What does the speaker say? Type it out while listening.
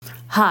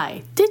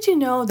Hi, did you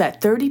know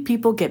that 30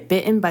 people get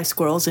bitten by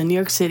squirrels in New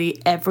York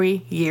City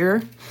every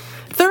year?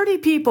 30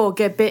 people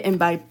get bitten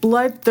by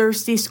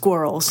bloodthirsty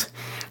squirrels.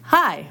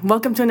 Hi,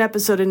 welcome to an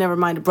episode of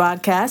Nevermind the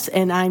Broadcast,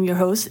 and I'm your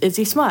host,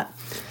 Izzy Smut.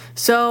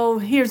 So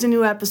here's a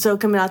new episode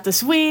coming out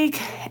this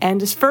week, and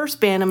this first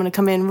band, I'm going to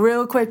come in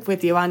real quick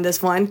with you on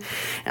this one.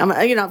 I'm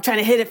trying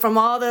to hit it from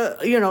all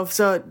the,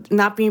 so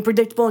not being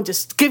predictable and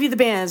just give you the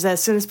bands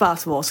as soon as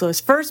possible. So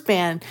this first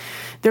band,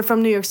 they're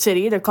from New York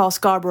City. They're called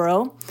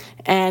Scarborough,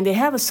 and they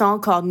have a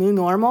song called New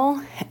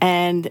Normal.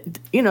 And,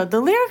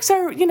 the lyrics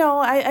are,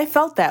 I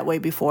felt that way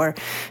before,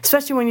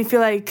 especially when you feel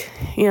like,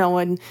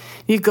 when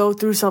you go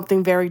through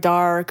something very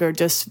dark or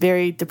just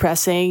very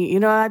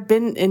depressing. I've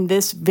been in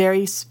this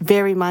very,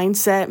 very mind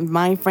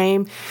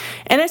frame,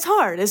 and it's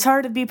hard. It's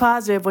hard to be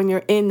positive when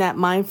you're in that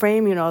mind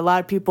frame. A lot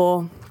of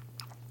people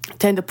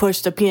tend to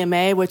push the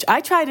PMA, which I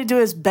try to do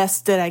as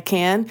best that I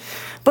can,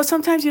 but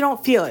sometimes you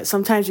don't feel it.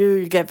 Sometimes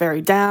you get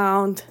very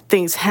down,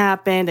 things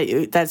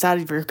happen that's out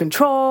of your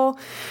control,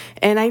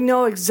 and I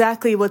know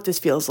exactly what this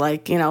feels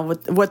like.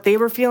 What they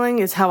were feeling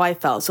is how I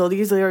felt. So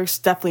these lyrics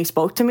definitely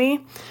spoke to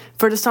me.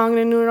 For the song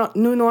The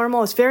New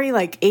Normal, it's very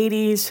like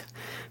 80s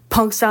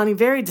punk sounding,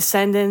 very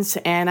Descendants,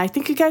 and I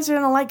think you guys are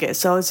gonna like it.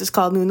 So it's just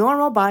called New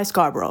Normal by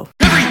Scarborough.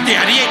 Every day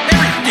I hate it,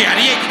 but yeah,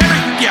 I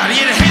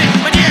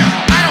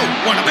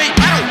don't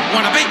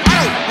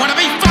wanna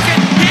be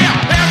fucking here.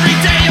 Every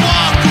day you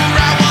walk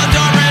around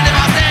wondering if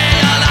I'll stay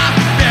alive.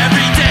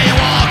 Every day you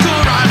walk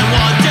around and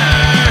wonder.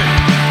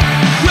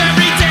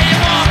 Every day you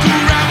walk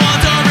around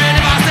wondering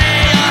if I'll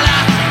stay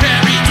alive.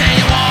 Every day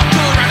you walk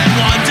around and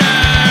wonder.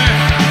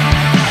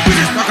 Who's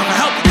this fucking for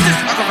help? Is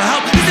this fucking for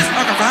help? Is this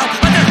fucking for help?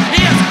 But there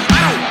he is. I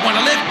don't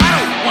wanna live.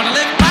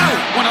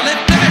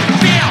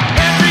 Fear.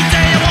 Every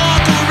day you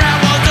walk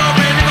around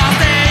wondering if I'll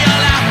stay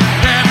alive.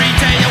 Every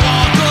day you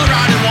walk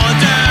around and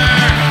wonder.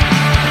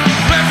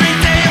 Every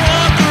day you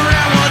walk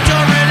around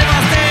wondering if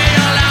I'll stay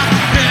alive.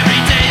 Every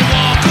day you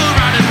walk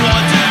around and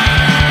wonder.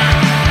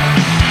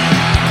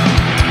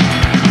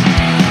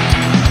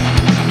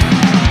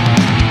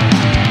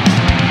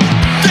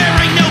 There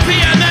ain't no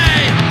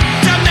PMA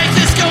to make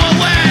this go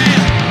away.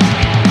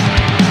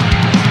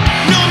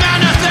 No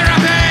amount of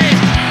therapy,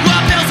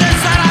 what pills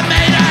inside I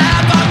made to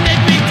have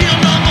make me feel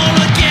normal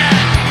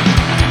again.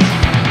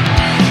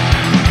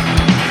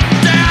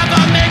 To have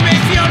make me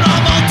feel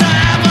normal, to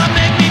have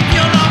make me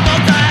feel normal,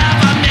 to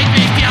have make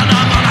me feel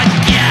normal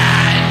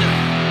again.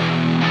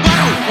 I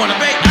don't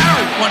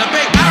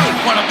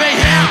wanna be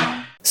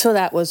here. So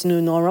that was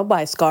New Normal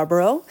by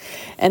Scarborough.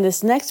 And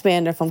this next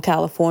band are from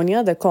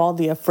California. They're called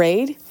The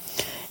Afraid.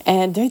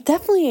 And they're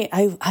definitely,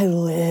 I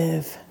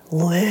live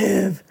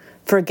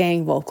for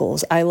gang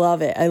vocals. I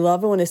love it. I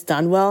love it when it's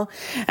done well.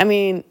 I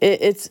mean,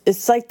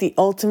 it's like the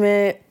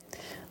ultimate,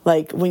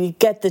 like when you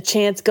get the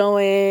chants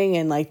going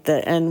and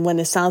when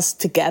it sounds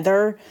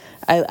together,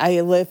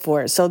 I live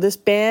for it. So this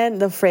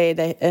band, The Afraid,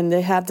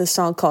 they have this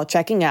song called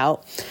Checking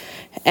Out.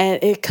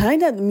 And it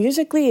kind of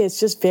musically, it's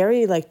just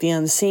very like The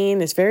Unseen.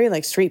 It's very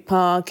like street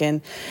punk,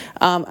 and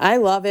I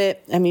love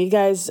it. I mean, you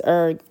guys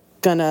are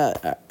gonna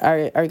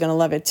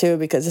love it too,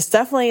 because it's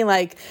definitely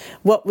like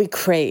what we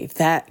crave,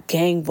 that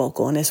gang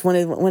vocal. And it's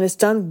when it's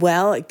done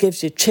well, it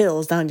gives you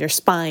chills down your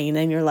spine,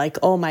 and you're like,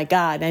 oh my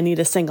god, I need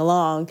to sing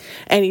along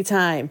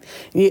anytime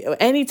you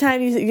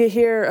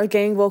hear a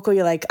gang vocal,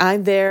 you're like,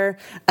 I'm there,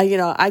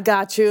 I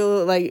got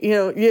you. Like,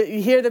 you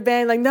hear the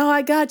band like, no,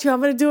 I got you,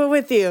 I'm gonna do it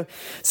with you.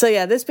 So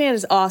yeah, this band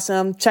is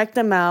awesome. Check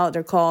them out.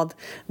 They're called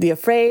The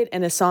Afraid,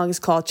 and the song is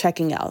called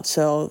Checking Out.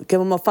 So give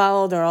them a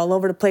follow. They're all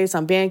over the place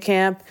on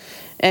Bandcamp.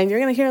 And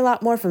you're going to hear a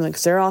lot more from them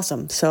because they're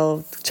awesome.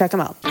 So check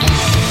them out. The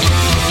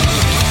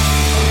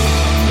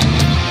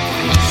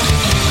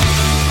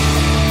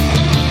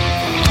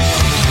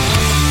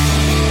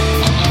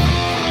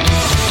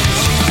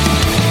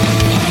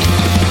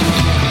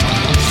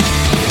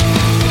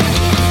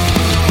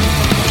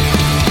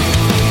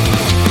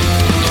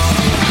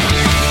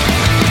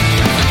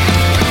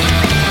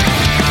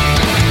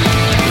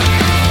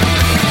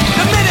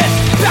minutes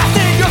pass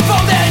in your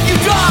phone and you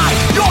die.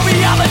 Your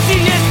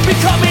reality is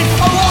becoming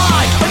a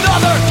lie.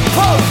 Another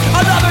post,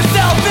 another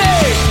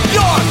selfie.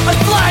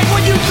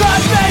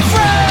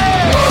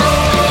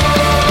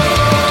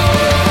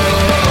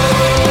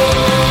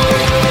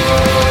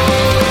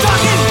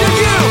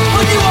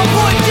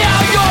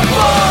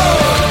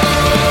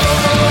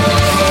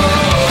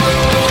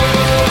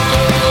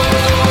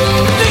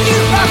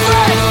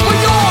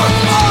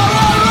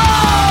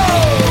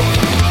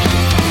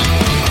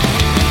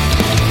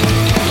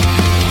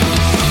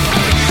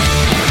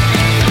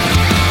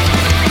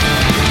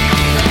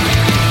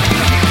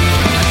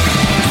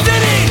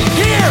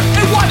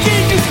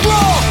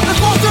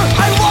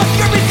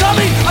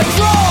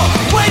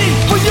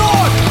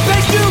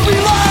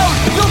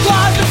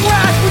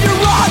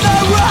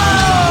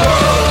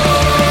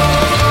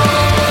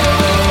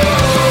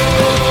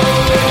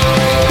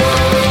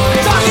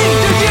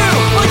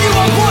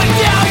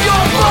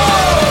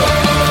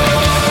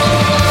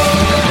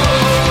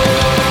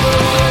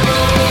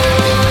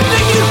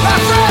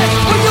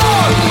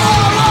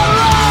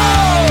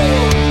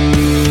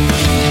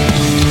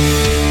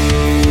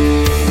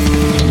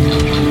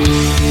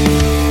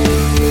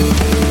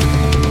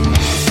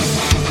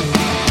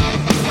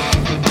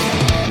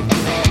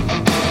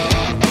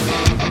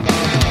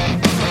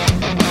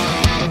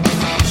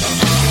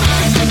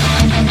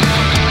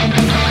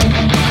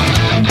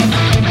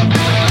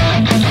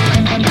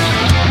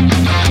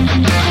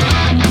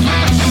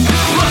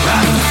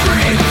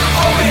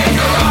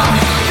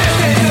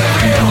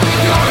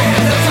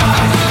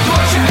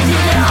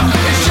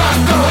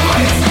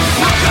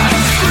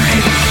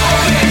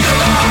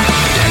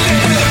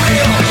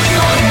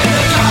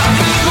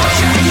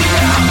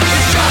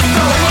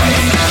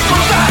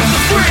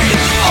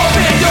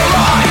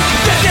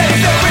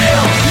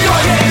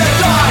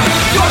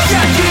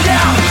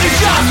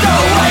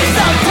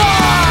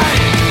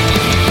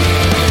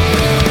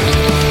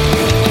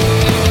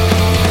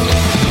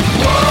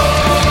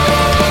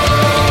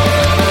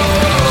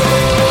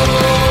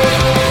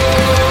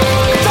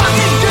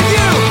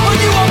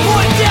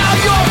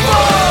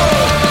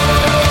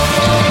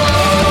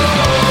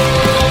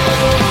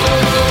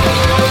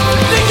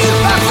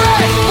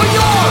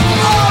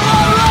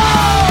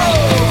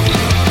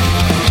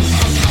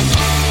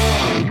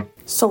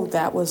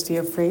 that was The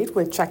Afraid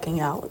with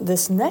Checking Out.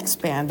 This next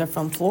band, they're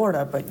from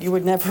Florida, but you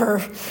would never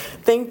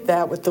think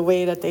that with the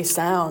way that they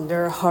sound.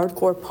 They're a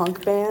hardcore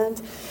punk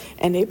band,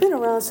 and they've been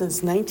around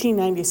since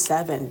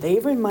 1997. They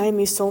remind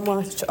me so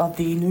much of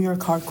the New York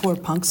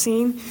hardcore punk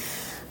scene,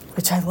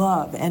 which I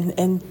love.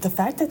 And the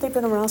fact that they've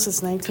been around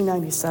since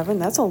 1997,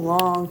 that's a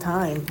long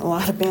time. A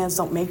lot of bands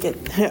don't make it,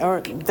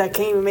 or that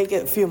can't even make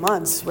it a few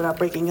months without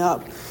breaking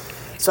up.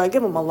 So I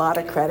give them a lot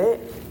of credit.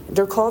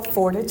 They're called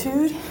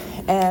Fortitude,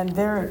 and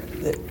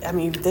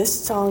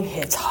this song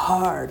hits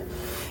hard.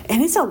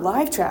 And it's a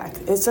live track.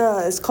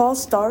 It's called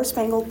Star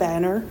Spangled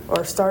Banner,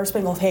 or Star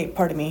Spangled Hate,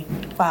 pardon me.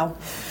 Wow.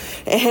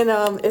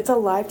 And it's a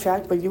live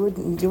track, but you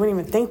wouldn't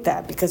even think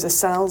that, because it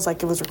sounds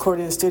like it was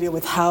recorded in the studio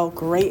with how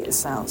great it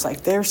sounds.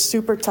 Like, they're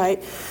super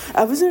tight.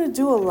 I was going to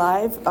do a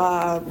live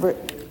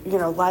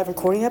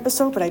recording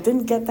episode, but I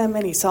didn't get that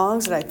many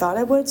songs that I thought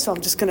I would, so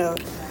I'm just going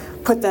to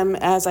put them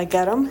as I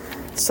get them.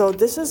 So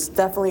this is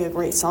definitely a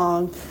great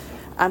song.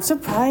 I'm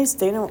surprised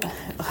they don't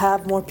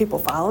have more people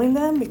following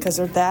them, because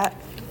they're that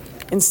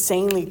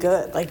insanely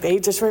good. Like, they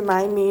just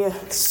remind me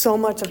so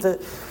much of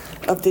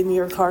the New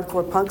York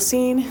hardcore punk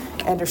scene,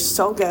 and they're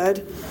so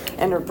good,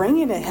 and they're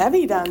bringing it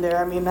heavy down there.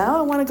 I mean, now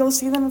I want to go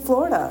see them in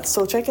Florida.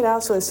 So check it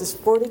out. So this is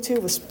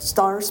Fortitude with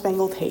Star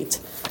Spangled Hate.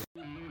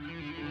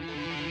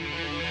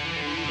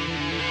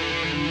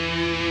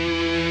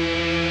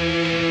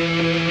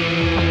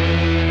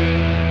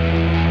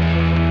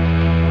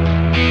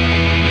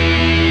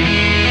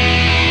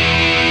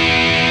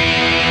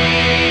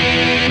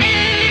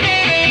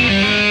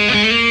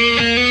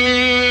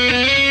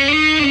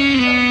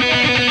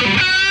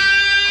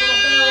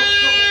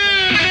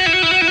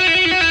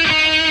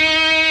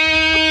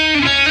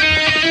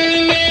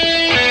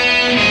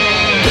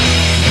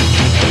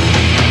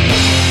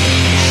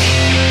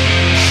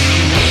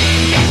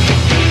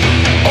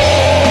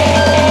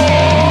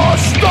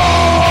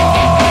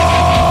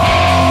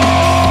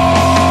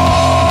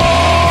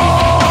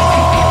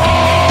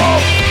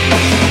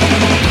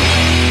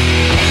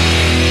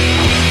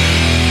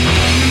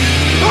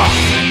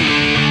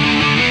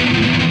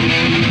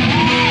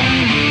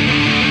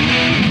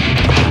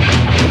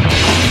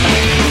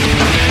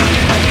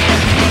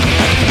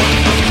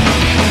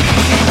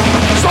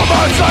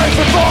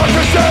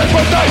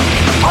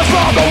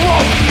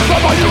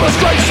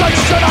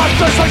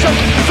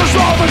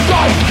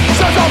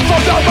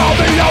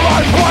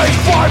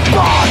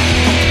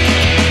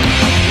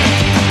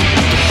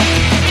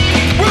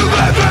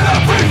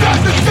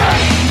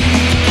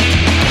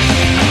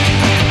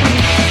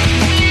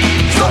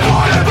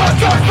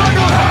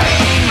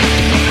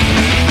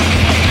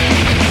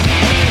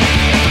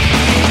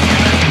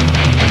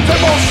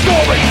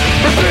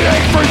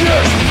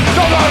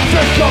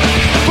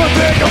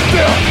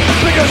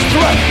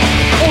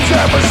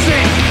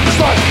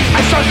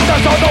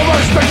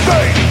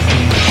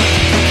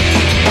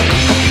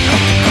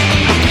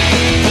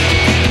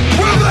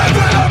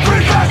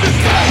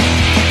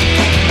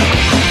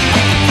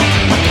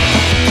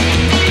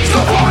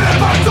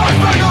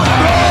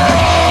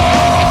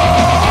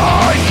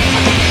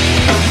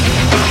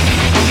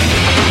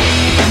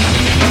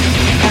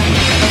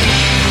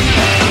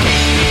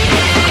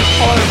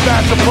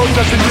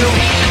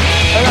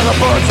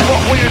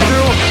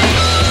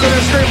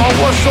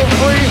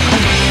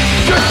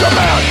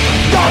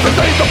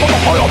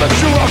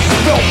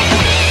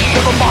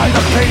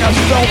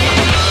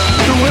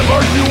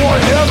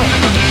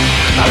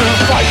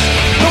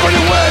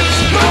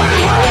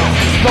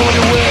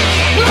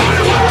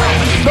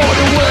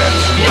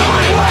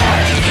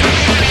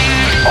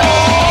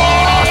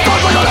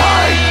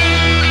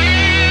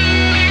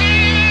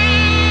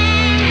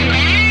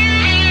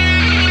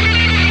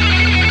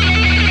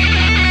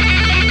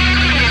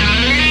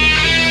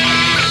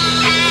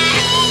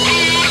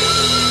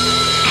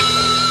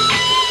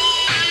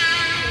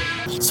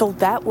 So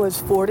that was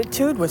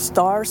Fortitude with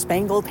Star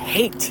Spangled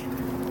Hate.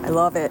 I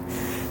love it.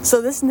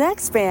 So this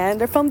next band,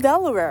 they're from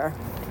Delaware,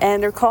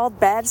 and they're called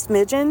Bad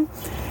Smidgen,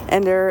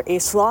 and they're a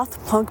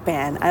sloth punk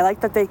band. I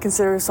like that they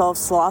consider themselves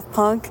sloth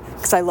punk,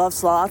 because I love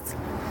sloth.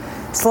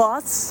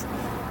 Sloths?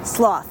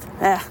 Sloth.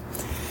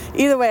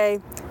 Either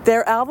way,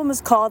 their album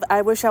is called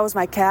I Wish I Was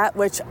My Cat,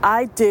 which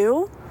I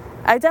do.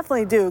 I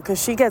definitely do,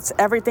 because she gets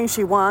everything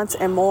she wants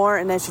and more,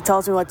 and then she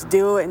tells me what to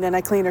do, and then I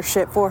clean her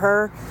shit for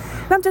her,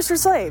 and I'm just her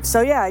slave.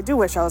 So yeah, I do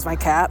wish I was my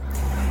cat.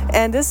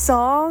 And this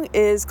song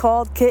is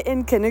called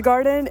Kitten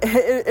Kindergarten.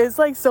 It's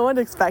like so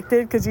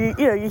unexpected, because you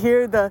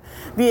hear the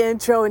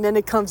intro, and then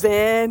it comes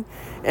in,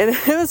 and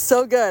it was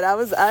so good.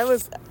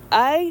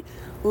 I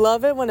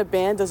love it when a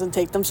band doesn't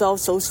take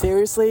themselves so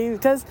seriously,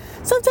 because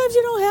sometimes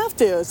you don't have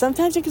to.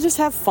 Sometimes you can just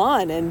have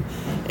fun, and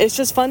it's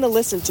just fun to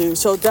listen to.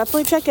 So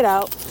definitely check it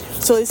out.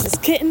 So this is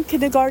Kitten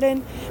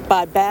Kindergarten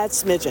by Bad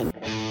Smidgen.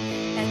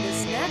 And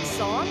this next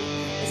song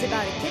is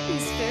about a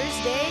kitten's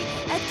first day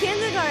at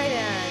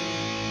kindergarten.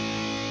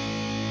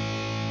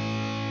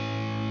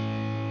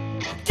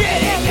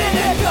 Get in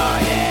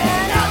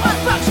kindergarten, I'ma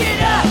function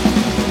up.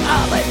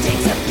 I'ma take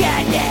some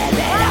candy and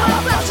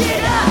I'ma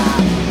function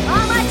up.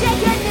 I'ma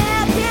take a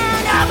nap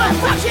and I'ma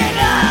function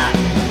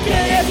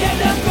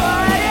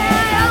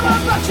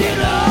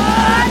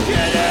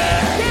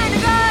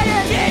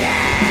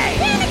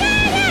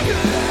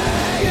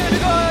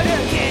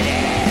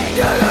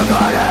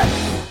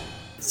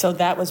So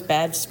that was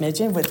Bad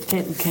Smidgen with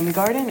Kit in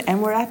Kindergarten,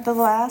 and we're at the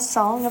last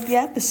song of the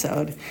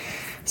episode.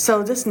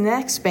 So this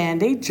next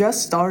band, they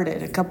just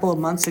started a couple of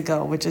months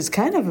ago, which is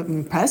kind of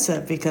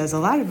impressive because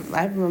I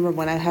remember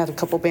when I had a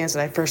couple bands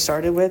that I first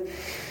started with,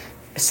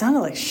 it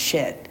sounded like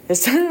shit. It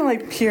sounded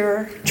like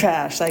pure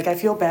trash. Like, I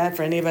feel bad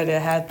for anybody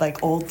that had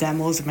like old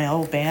demos of my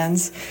old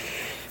bands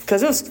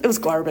because it was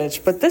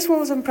garbage. But this one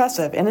was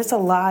impressive, and it's a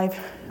live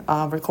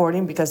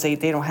recording because they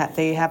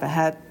haven't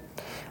had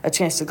a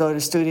chance to go to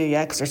the studio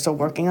yet because they're still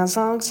working on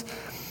songs.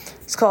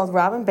 It's called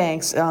Robin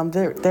Banks.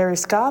 They're a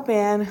ska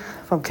band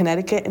from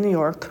Connecticut and New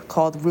York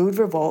called Rude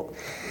Revolt,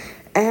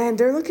 and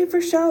they're looking for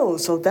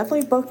shows. So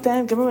definitely book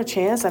them, give them a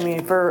chance. I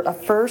mean, for a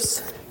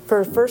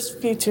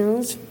first few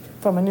tunes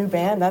from a new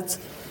band, that's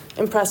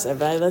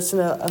impressive. I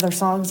listened to other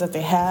songs that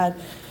they had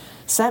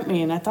sent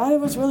me, and I thought it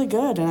was really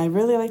good. And I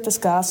really like the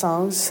ska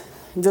songs.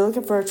 They're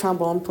looking for a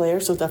trombone player,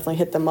 so definitely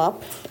hit them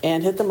up.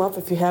 And hit them up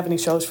if you have any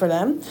shows for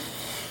them.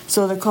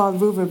 So they're called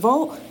Rude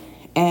Revolt,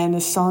 and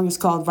this song is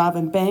called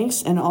Robin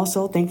Banks. And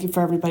also, thank you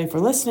for everybody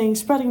for listening,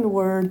 spreading the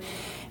word.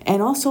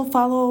 And also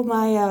follow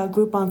my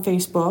group on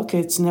Facebook.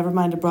 It's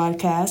Nevermind the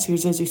Broadcast.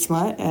 Here's Izzy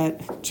Smut at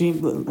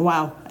Gmail.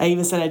 Wow, I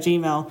even said at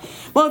Gmail.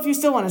 Well, if you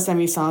still want to send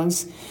me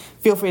songs,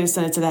 feel free to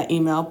send it to that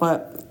email.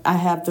 But I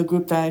have the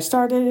group that I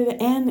started,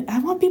 and I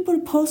want people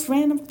to post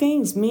random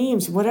things,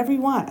 memes, whatever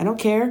you want. I don't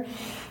care.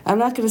 I'm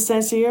not going to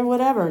censor you or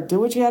whatever. Do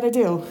what you got to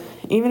do.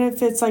 Even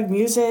if it's like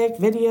music,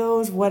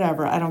 videos,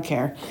 whatever. I don't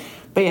care.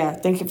 But yeah,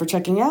 thank you for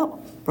checking out.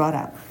 Brought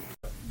out.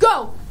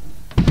 Go! Go!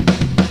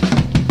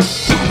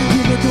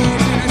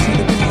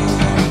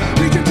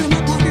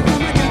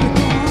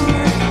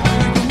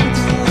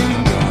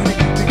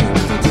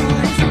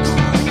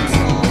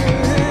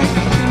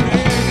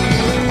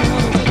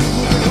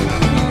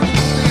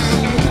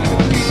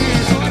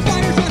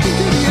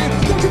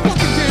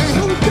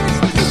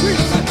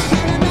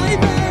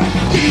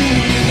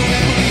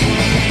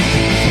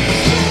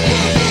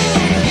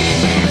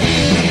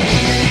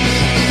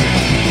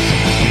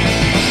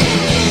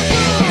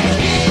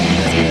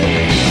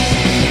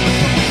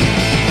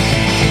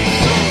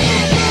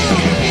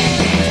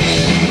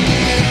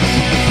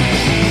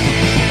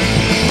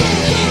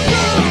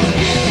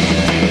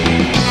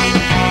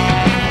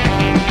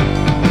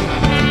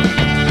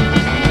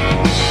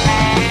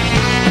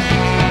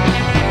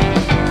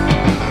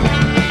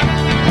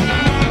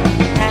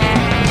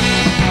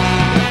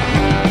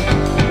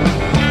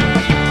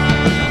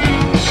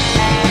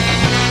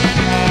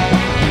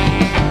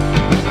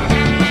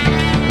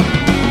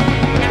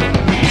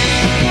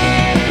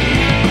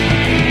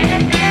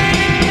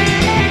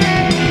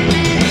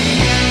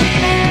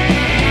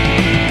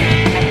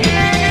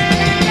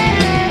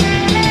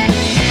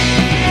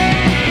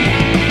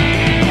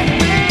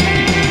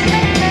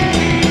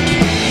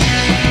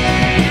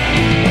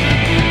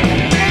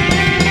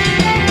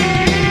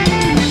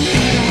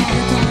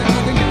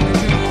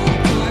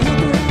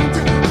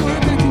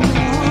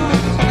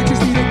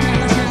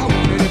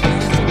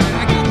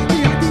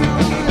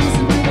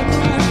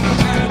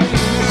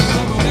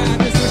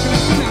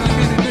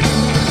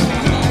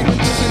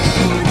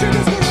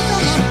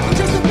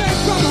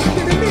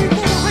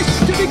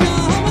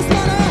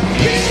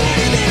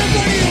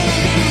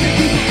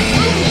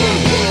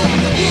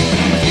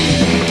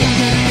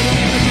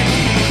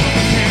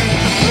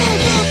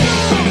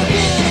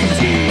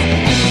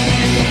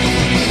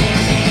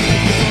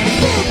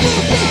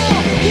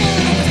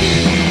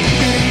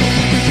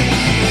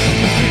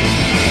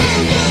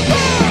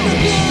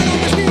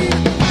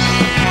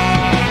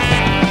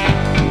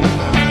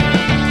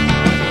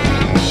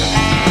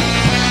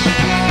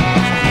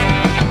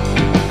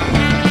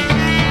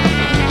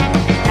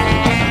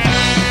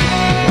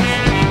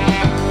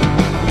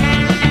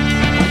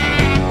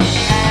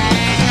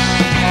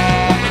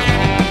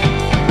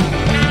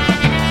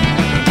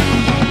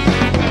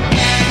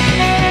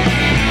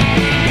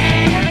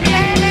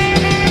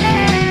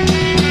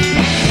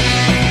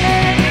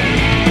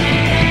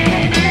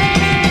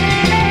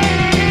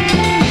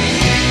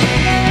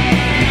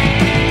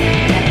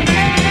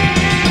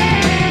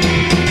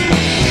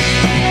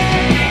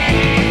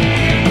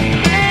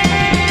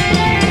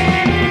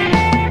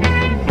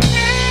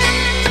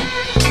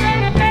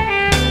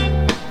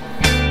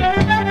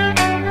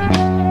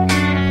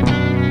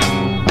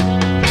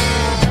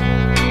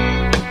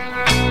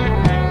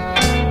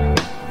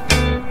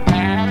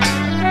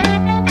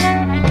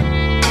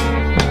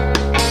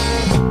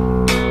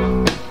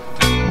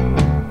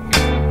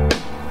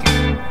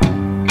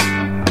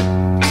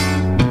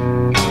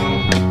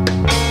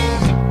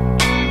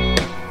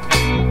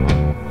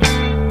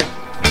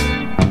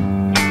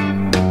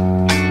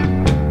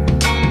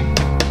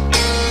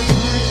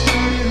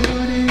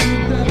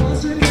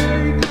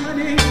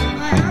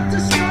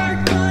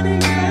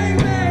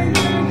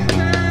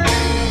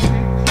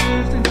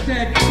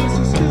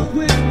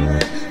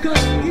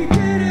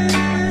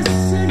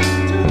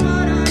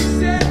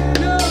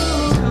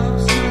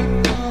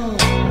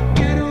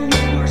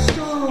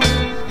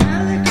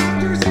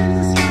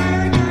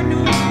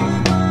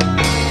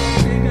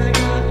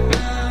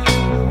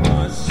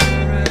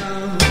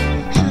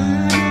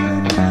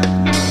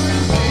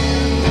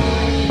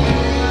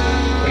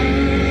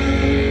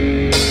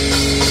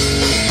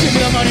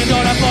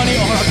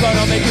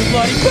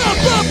 money. Boom,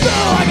 boom,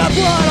 boom, I got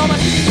blood on my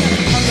skin.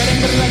 I'm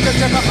getting the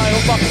records and I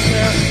don't fucking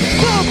care.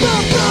 Boom,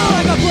 boom, boom,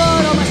 I got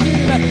blood on my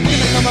skin. Give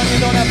me some money,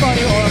 don't have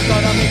money, or I'm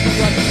gonna make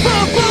you run.